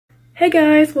Hey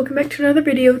guys, welcome back to another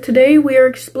video. Today we are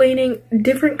explaining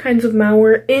different kinds of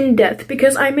malware in depth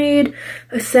because I made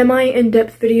a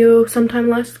semi-in-depth video sometime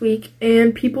last week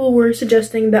and people were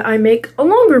suggesting that I make a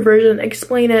longer version,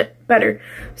 explain it better.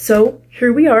 So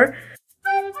here we are.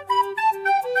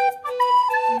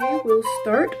 We will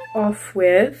start off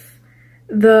with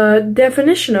the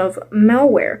definition of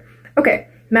malware. Okay,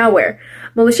 malware.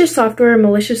 Malicious software,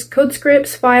 malicious code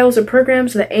scripts, files, or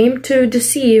programs that aim to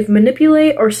deceive,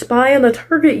 manipulate, or spy on the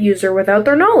target user without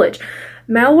their knowledge.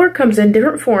 Malware comes in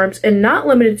different forms and not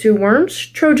limited to worms,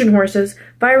 Trojan horses,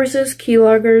 viruses,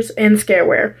 keyloggers, and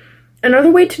scareware. Another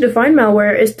way to define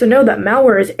malware is to know that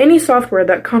malware is any software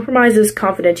that compromises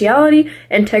confidentiality,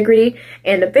 integrity,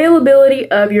 and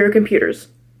availability of your computers.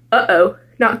 Uh-oh,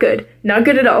 not good. Not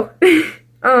good at all.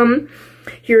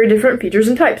 Here are different features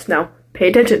and types. Now, pay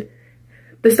attention.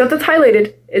 The stuff that's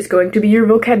highlighted is going to be your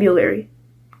vocabulary.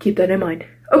 Keep that in mind.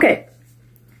 Okay,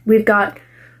 we've got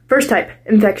first type,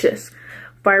 infectious.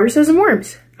 Viruses and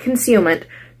worms, concealment.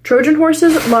 Trojan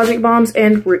horses, logic bombs,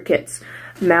 and rootkits.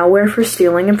 Malware for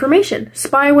stealing information.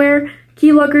 Spyware,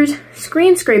 keyloggers,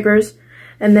 screen scrapers,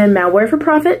 and then malware for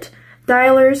profit,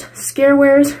 dialers,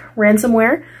 scarewares,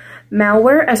 ransomware.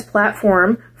 Malware as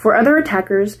platform for other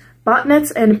attackers.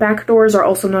 Botnets and backdoors are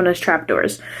also known as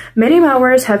trapdoors. Many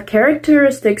malwares have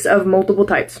characteristics of multiple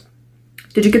types.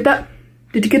 Did you get that?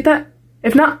 Did you get that?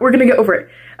 If not, we're gonna go over it.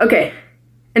 Okay,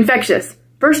 infectious.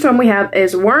 First one we have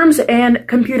is worms and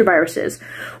computer viruses.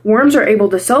 Worms are able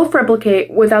to self-replicate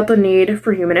without the need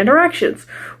for human interactions.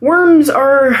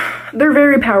 They're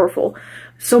very powerful.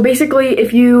 So basically,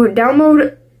 if you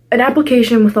download an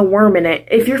application with a worm in it,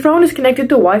 if your phone is connected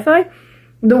to Wi-Fi,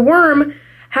 the worm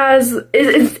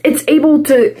it's able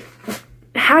to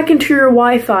hack into your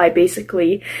Wi-Fi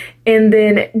basically and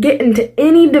then get into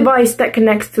any device that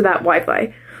connects to that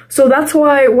Wi-Fi. So that's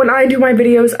why when I do my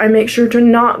videos I make sure to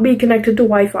not be connected to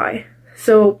Wi-Fi.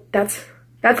 So that's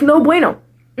no bueno.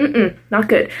 Not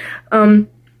good. A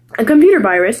computer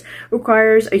virus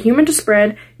requires a human to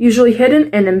spread, usually hidden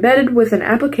and embedded with an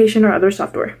application or other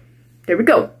software. There we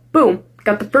go. Boom.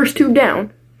 Got the first two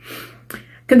down.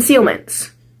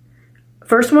 Concealments.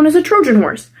 First one is a Trojan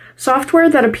horse. Software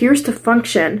that appears to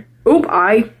function.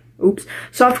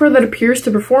 Software that appears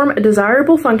to perform a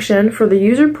desirable function for the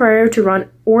user prior to run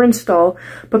or install,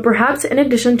 but perhaps in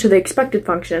addition to the expected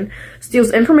function,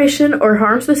 steals information or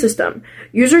harms the system.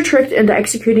 User tricked into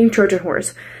executing Trojan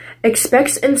horse.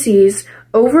 Expects and sees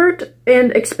overt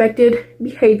and expected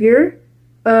behavior.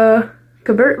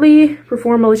 Covertly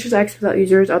perform malicious acts without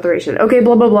user's authorization. Okay,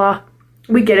 blah, blah, blah.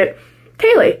 We get it.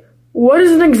 Kaylee. What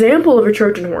is an example of a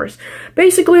Trojan horse?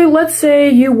 Basically, let's say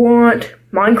you want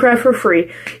Minecraft for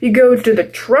free. You go to the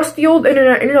trusty old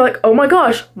internet and you're like, oh my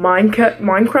gosh,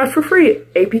 Minecraft for free,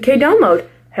 APK download.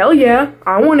 Hell yeah,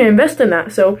 I want to invest in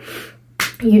that. So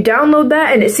you download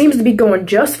that and it seems to be going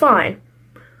just fine.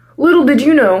 Little did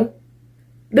you know,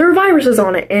 there are viruses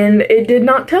on it and it did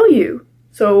not tell you.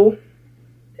 So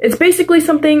it's basically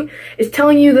it's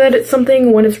telling you that it's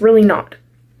something when it's really not.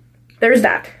 There's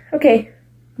that. Okay.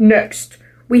 Next,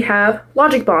 we have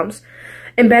logic bombs.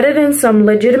 Embedded in some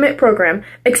legitimate program,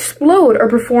 explode or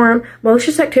perform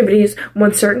malicious activities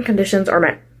when certain conditions are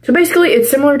met. So basically, it's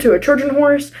similar to a Trojan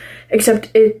horse, except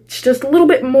it's just a little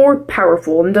bit more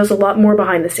powerful and does a lot more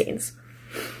behind the scenes.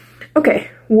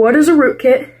 Okay, what is a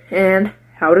rootkit and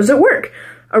how does it work?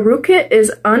 A rootkit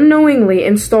is unknowingly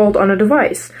installed on a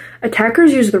device.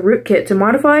 Attackers use the rootkit to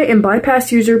modify and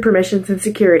bypass user permissions and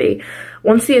security.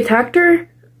 Once the attacker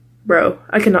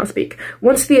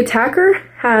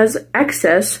has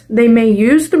access, they may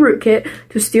use the rootkit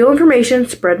to steal information,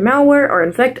 spread malware, or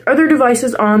infect other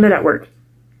devices on the network.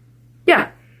 Yeah,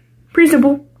 pretty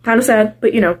simple. Kind of sad,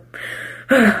 but you know.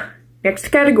 Next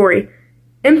category,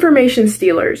 information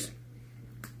stealers.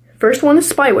 First one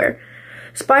is spyware.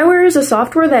 Spyware is a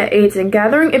software that aids in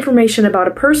gathering information about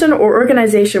a person or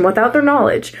organization without their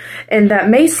knowledge, and that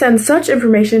may send such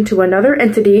information to another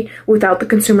entity without the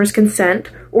consumer's consent,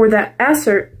 or that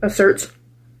asserts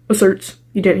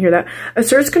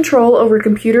control over a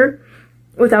computer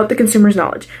without the consumer's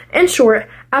knowledge. In short,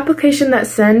 application that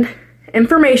send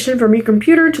information from your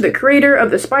computer to the creator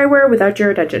of the spyware without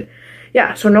your attention.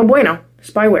 Yeah, so no bueno.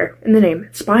 Spyware in the name.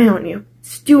 Spy on you.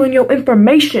 Stealing your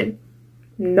information.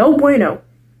 No bueno.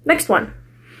 Next one.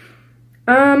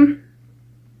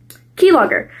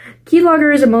 Keylogger.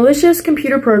 Keylogger is a malicious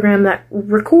computer program that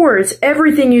records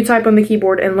everything you type on the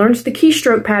keyboard and learns the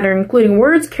keystroke pattern, including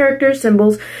words, characters,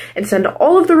 symbols, and send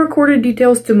all of the recorded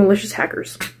details to malicious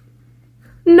hackers.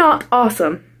 Not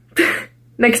awesome.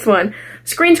 Next one,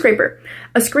 screen scraper.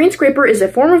 A screen scraper is a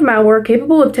form of malware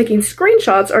capable of taking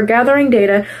screenshots or gathering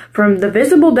data from the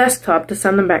visible desktop to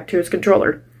send them back to its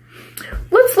controller.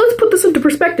 Let's put this into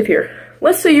perspective here.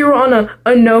 Let's say you're on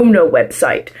a no-no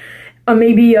website,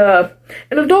 maybe an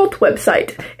adult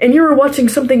website, and you were watching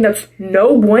something that's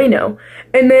no bueno,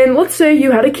 and then let's say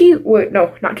you had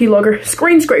a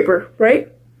screen scraper,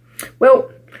 right?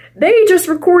 Well, they just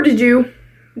recorded you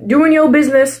doing your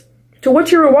business to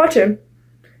what you were watching,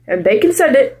 and they can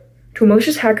send it to a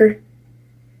malicious hacker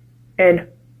and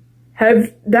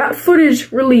have that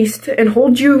footage released and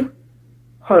hold you.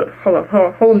 Hold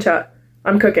on, chat.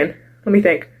 I'm cooking. Let me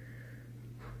think.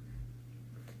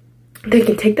 They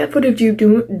can take that footage you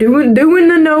doing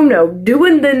the no-no,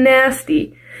 doing the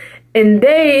nasty, and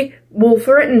they will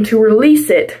threaten to release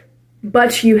it,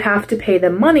 but you have to pay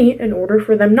them money in order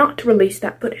for them not to release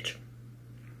that footage.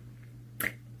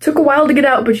 Took a while to get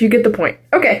out, but you get the point.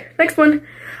 Okay, next one.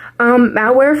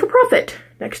 Malware for profit.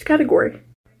 Next category.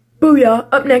 Booyah!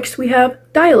 Up next we have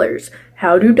dialers.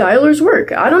 How do dialers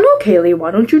work? I don't know, Kaylee.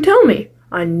 Why don't you tell me?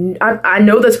 I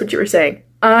know that's what you were saying.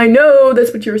 I know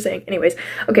that's what you were saying. Anyways,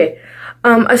 okay.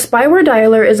 A spyware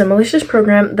dialer is a malicious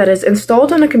program that is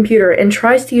installed on a computer and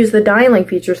tries to use the dialing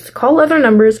features to call other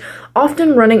numbers,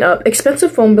 often running up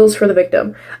expensive phone bills for the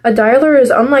victim. A dialer is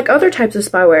unlike other types of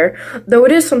spyware, though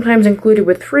it is sometimes included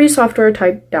with free software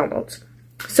type downloads.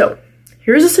 So,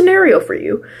 here's a scenario for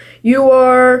you. You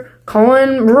are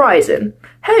calling Verizon.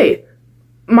 Hey,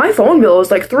 my phone bill is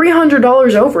like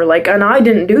 $300 over, and I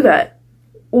didn't do that.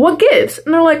 What gives?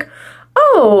 And they're like,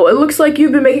 oh, it looks like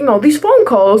you've been making all these phone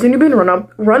calls and you've been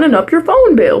running up your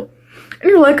phone bill. And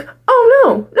you're like,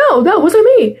 oh no, that wasn't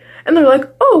me. And they're like,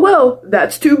 oh well,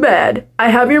 that's too bad. I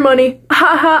have your money.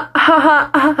 Ha ha ha ha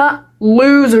ha ha.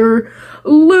 Loser.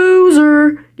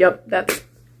 Yep, that's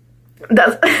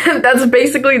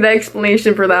basically the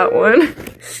explanation for that one.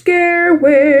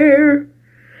 Scareware.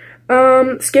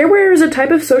 Scareware is a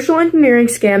type of social engineering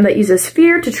scam that uses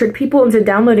fear to trick people into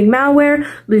downloading malware,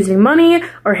 losing money,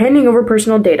 or handing over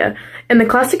personal data. In the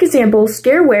classic example,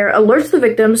 scareware alerts the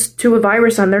victims to a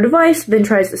virus on their device, then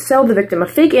tries to sell the victim a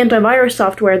fake antivirus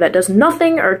software that does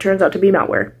nothing or turns out to be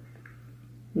malware.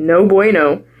 No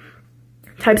bueno.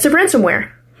 Types of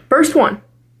ransomware. First one.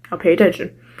 Now pay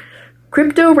attention.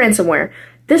 Crypto ransomware.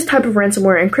 This type of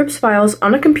ransomware encrypts files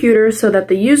on a computer so that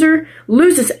the user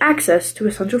loses access to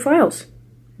essential files.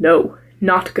 No,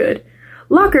 not good.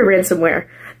 Locker ransomware.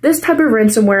 This type of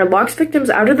ransomware locks victims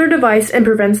out of their device and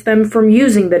prevents them from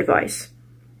using the device.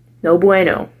 No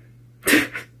bueno.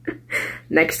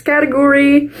 Next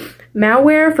category,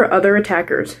 malware for other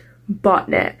attackers.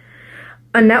 Botnet.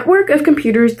 A network of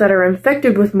computers that are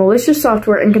infected with malicious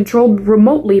software and controlled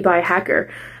remotely by a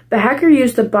hacker. The hacker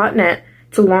used the botnet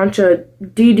to launch a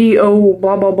DDO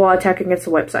blah blah blah attack against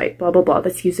the website. Blah blah blah.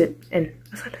 Let's use it in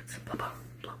a sentence. Blah blah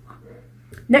blah blah.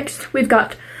 Next, we've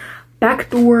got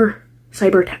backdoor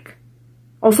cyber attack,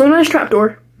 also known as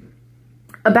trapdoor.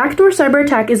 A backdoor cyber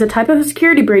attack is a type of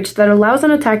security breach that allows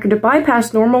an attacker to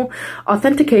bypass normal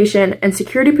authentication and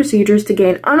security procedures to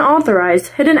gain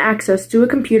unauthorized hidden access to a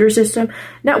computer system,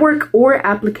 network, or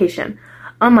application.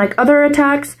 Unlike other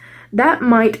attacks that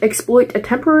might exploit a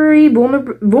temporary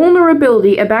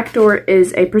vulnerability, a backdoor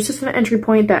is a persistent entry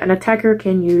point that an attacker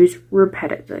can use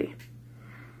repeatedly.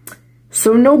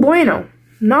 So no bueno.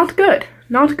 Not good.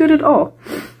 Not good at all.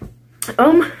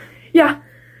 Yeah.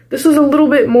 This is a little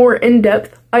bit more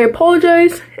in-depth. I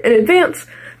apologize in advance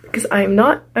because I'm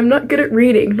not good at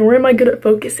reading, nor am I good at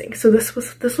focusing. So this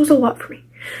was a lot for me.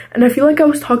 And I feel like I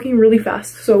was talking really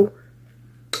fast, so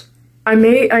I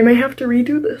may have to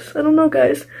redo this. I don't know,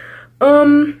 guys.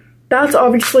 That's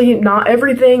obviously not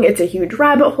everything. It's a huge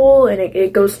rabbit hole and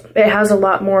it has a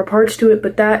lot more parts to it,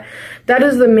 but that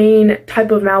is the main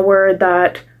type of malware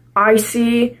that I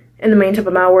see, and the main type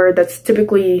of malware that's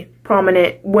typically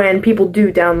prominent when people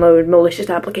do download malicious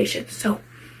applications. So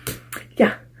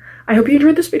yeah, I hope you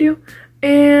enjoyed this video,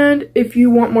 and if you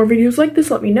want more videos like this,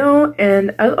 let me know.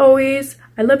 And as always,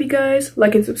 I love you guys.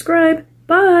 Like and subscribe.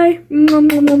 Bye. Mwah,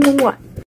 mwah, mwah, mwah, mwah.